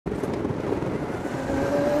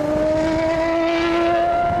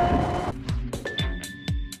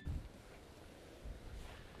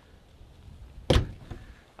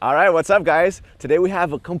All right, what's up guys? Today we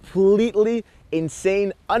have a completely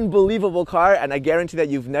insane, unbelievable car, and I guarantee that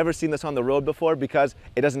you've never seen this on the road before because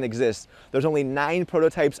it doesn't exist. There's only 9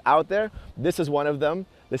 prototypes out there. This is one of them.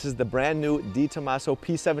 This is the brand new Tomaso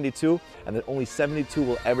P72, and then only 72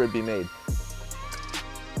 will ever be made.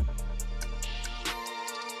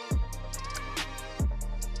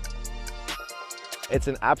 It's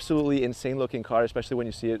an absolutely insane looking car, especially when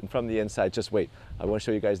you see it from the inside. Just wait, I want to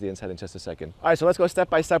show you guys the inside in just a second. All right, so let's go step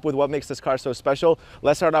by step with what makes this car so special.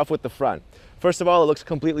 Let's start off with the front. First of all, it looks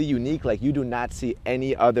completely unique. Like, you do not see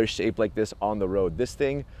any other shape like this on the road. This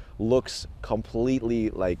thing looks completely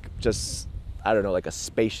like just, I don't know, like a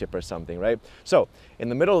spaceship or something, right? So in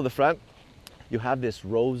the middle of the front, you have this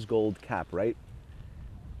rose gold cap, right?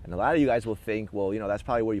 And a lot of you guys will think, well, you know, that's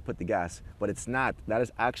probably where you put the gas, but it's not. That is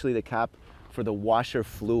actually the cap for the washer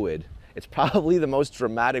fluid. It's probably the most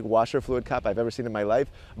dramatic washer fluid cap I've ever seen in my life,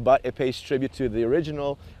 but it pays tribute to the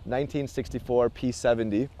original 1964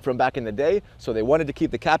 P70 from back in the day. So they wanted to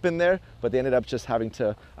keep the cap in there, but they ended up just having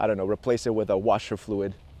to, I don't know, replace it with a washer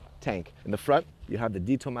fluid tank. In the front, you have the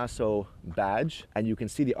Di Tomaso badge, and you can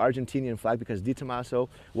see the Argentinian flag because Di Tomaso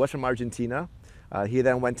was from Argentina. He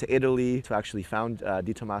then went to Italy to actually found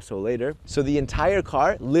Di Tomaso later. So the entire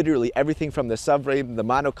car, literally everything from the subframe, the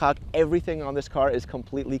monocoque, everything on this car is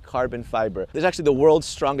completely carbon fiber. This is actually the world's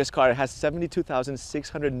strongest car. It has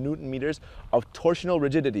 72,600 Newton meters of torsional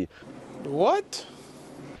rigidity. What?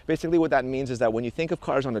 Basically what that means is that when you think of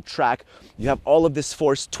cars on a track, you have all of this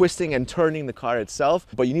force twisting and turning the car itself,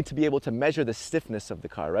 but you need to be able to measure the stiffness of the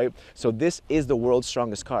car, right? So this is the world's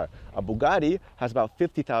strongest car. A Bugatti has about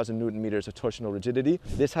 50,000 Newton meters of torsional rigidity.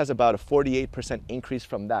 This has about a 48% increase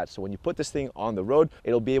from that. So when you put this thing on the road,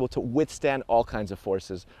 it'll be able to withstand all kinds of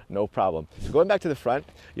forces, no problem. So going back to the front,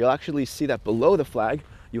 you'll actually see that below the flag,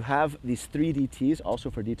 you have these 3DTs also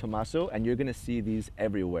for Di Tomaso, and you're gonna see these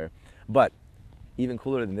everywhere. But even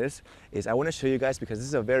cooler than this is I want to show you guys, because this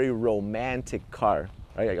is a very romantic car,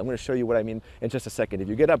 right? I'm going to show you what I mean in just a second. If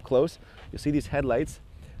you get up close, you'll see these headlights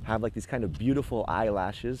have like these kind of beautiful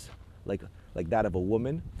eyelashes, like that of a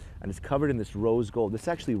woman, and it's covered in this rose gold. This is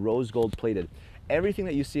actually rose gold plated. Everything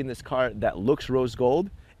that you see in this car that looks rose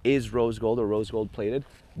gold is rose gold or rose gold plated.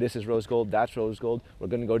 This is rose gold, that's rose gold. We're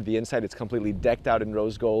going to go to the inside. It's completely decked out in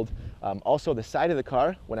rose gold. Also, the side of the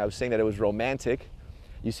car, when I was saying that it was romantic,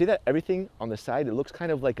 you see that everything on the side, it looks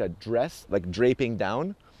kind of like a dress, like draping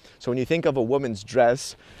down. So when you think of a woman's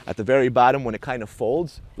dress, at the very bottom when it kind of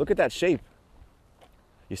folds, look at that shape.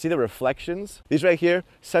 You see the reflections? These right here,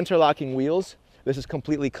 center locking wheels. This is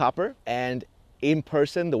completely copper, and in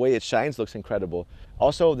person, the way it shines looks incredible.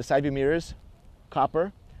 Also, the side view mirrors,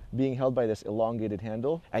 copper, being held by this elongated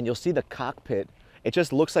handle. And you'll see the cockpit. It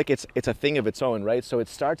just looks like it's a thing of its own, right? So it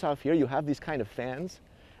starts off here, you have these kind of fans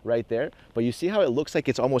right there, but you see how it looks like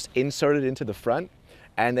it's almost inserted into the front,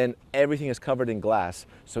 and then everything is covered in glass.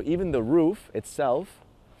 So even the roof itself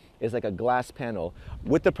is like a glass panel.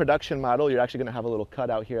 With the production model, you're actually gonna have a little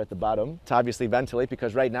cutout here at the bottom to obviously ventilate,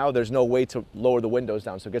 because right now there's no way to lower the windows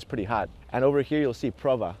down, so it gets pretty hot. And over here you'll see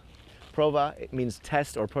Prova. Prova, it means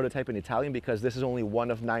test or prototype in Italian, because this is only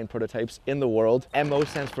one of 9 prototypes in the world. MO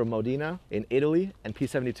stands for Modena in Italy, and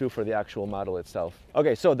P72 for the actual model itself.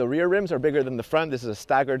 Okay, so the rear rims are bigger than the front. This is a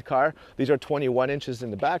staggered car. These are 21 inches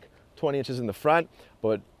in the back, 20 inches in the front,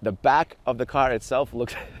 but the back of the car itself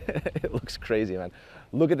looks, it looks crazy, man.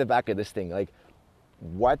 Look at the back of this thing, like,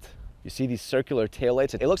 what? You see these circular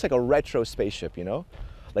taillights? It looks like a retro spaceship, you know?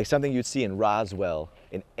 Like something you'd see in Roswell,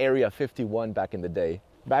 in Area 51 back in the day.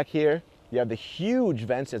 Back here, you have the huge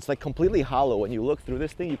vents. It's like completely hollow. When you look through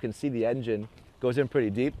this thing, you can see the engine goes in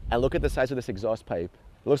pretty deep. And look at the size of this exhaust pipe.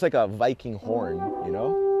 It looks like a Viking horn, you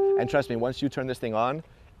know? And trust me, once you turn this thing on,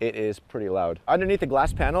 it is pretty loud. Underneath the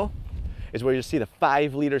glass panel is where you see the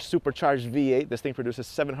 5-liter supercharged V8. This thing produces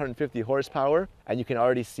 750 horsepower, and you can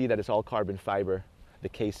already see that it's all carbon fiber, the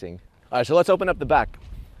casing. All right, so let's open up the back.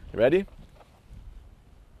 You ready?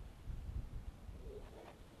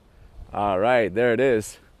 All right, there it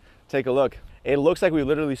is. Take a look. It looks like we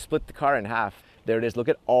literally split the car in half. There it is. Look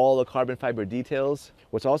at all the carbon fiber details.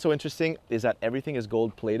 What's also interesting is that everything is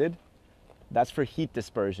gold plated. That's for heat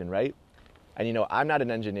dispersion, right? And you know, I'm not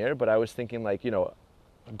an engineer, but I was thinking, like, you know,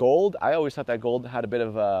 gold, I always thought that gold had a bit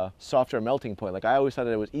of a softer melting point. Like, I always thought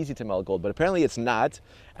that it was easy to melt gold, but apparently it's not.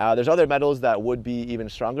 There's other metals that would be even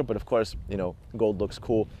stronger, but of course, you know, gold looks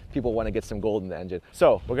cool. People want to get some gold in the engine.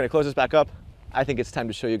 So we're going to close this back up. I think it's time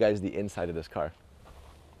to show you guys the inside of this car.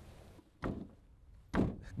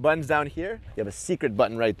 Buttons down here. You have a secret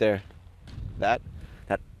button right there. That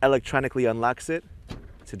electronically unlocks it.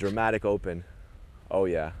 It's a dramatic open. Oh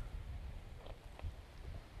yeah.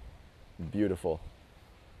 Beautiful.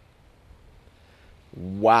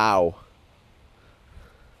 Wow.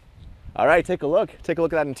 All right, take a look. Take a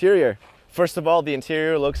look at that interior. First of all, the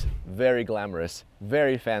interior looks very glamorous,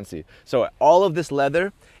 very fancy. So all of this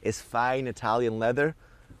leather is fine Italian leather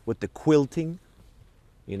with the quilting,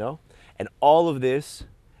 you know? And all of this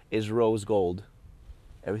is rose gold.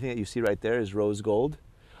 Everything that you see right there is rose gold.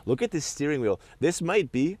 Look at this steering wheel. This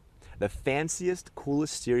might be the fanciest,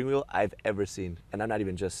 coolest steering wheel I've ever seen. And I'm not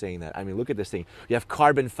even just saying that. I mean, look at this thing. You have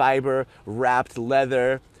carbon fiber, wrapped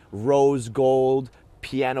leather, rose gold,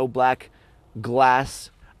 piano black glass.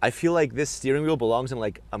 I feel like this steering wheel belongs in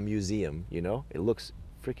like a museum, you know? It looks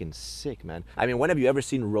freaking sick, man. I mean, when have you ever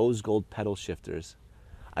seen rose gold pedal shifters?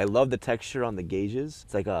 I love the texture on the gauges.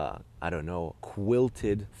 It's like a, I don't know,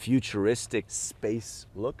 quilted, futuristic space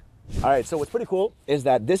look. All right, so what's pretty cool is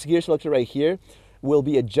that this gear selector right here will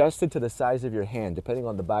be adjusted to the size of your hand, depending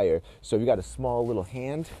on the buyer. So if you got a small little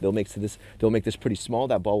hand, they'll make this pretty small.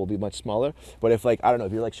 That ball will be much smaller. But if like, I don't know,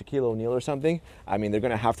 if you're like Shaquille O'Neal or something, I mean, they're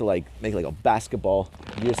gonna have to like make like a basketball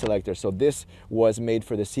gear selector. So this was made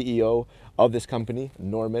for the CEO of this company,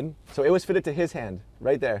 Norman. So it was fitted to his hand,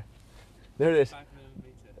 right there. There it is.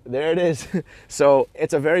 There it is. So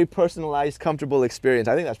it's a very personalized, comfortable experience.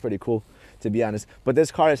 I think that's pretty cool, to be honest. But this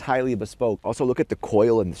car is highly bespoke. Also, look at the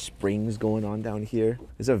coil and the springs going on down here.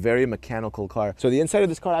 It's a very mechanical car. So the inside of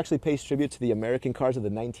this car actually pays tribute to the American cars of the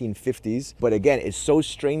 1950s. But again, it's so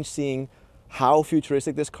strange seeing how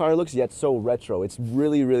futuristic this car looks, yet so retro. It's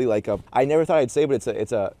really, really like a, I never thought I'd say, but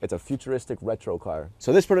it's a futuristic retro car.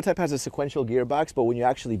 So this prototype has a sequential gearbox, but when you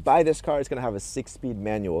actually buy this car, it's gonna have a 6-speed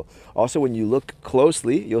manual. Also, when you look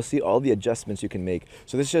closely, you'll see all the adjustments you can make.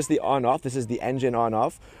 So this is just the on-off. This is the engine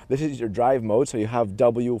on-off. This is your drive mode. So you have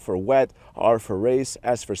W for wet, R for race,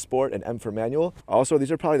 S for sport, and M for manual. Also,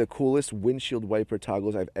 these are probably the coolest windshield wiper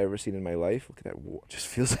toggles I've ever seen in my life. Look at that.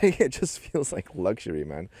 It just feels like luxury,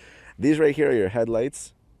 man. These right here are your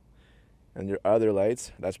headlights and your other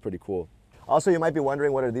lights. That's pretty cool. Also, you might be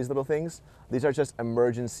wondering, what are these little things? These are just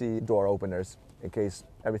emergency door openers. In case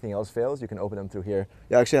everything else fails, you can open them through here.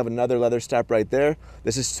 You actually have another leather strap right there.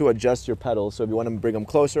 This is to adjust your pedals, so if you want to bring them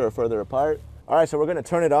closer or further apart. All right, so we're gonna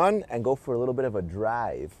turn it on and go for a little bit of a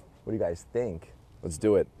drive. What do you guys think? Let's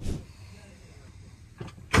do it.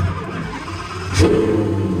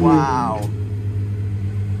 Wow.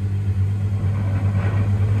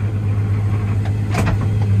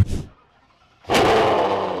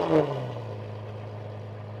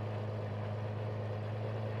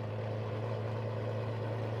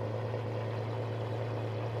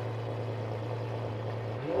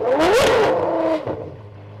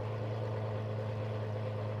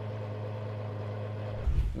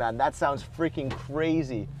 Man, that sounds freaking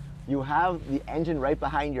crazy. You have the engine right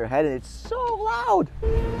behind your head and it's so loud.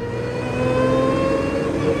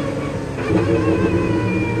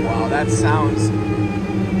 Wow, that sounds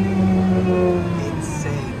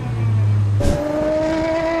insane.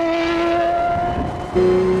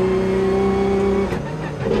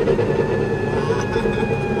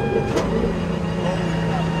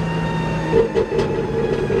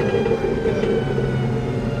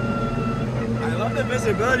 I love the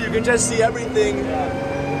visibility. You can just see everything.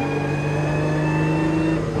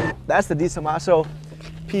 That's the Tomaso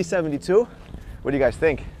P72. What do you guys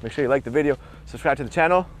think? Make sure you like the video, subscribe to the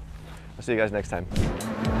channel. I'll see you guys next time.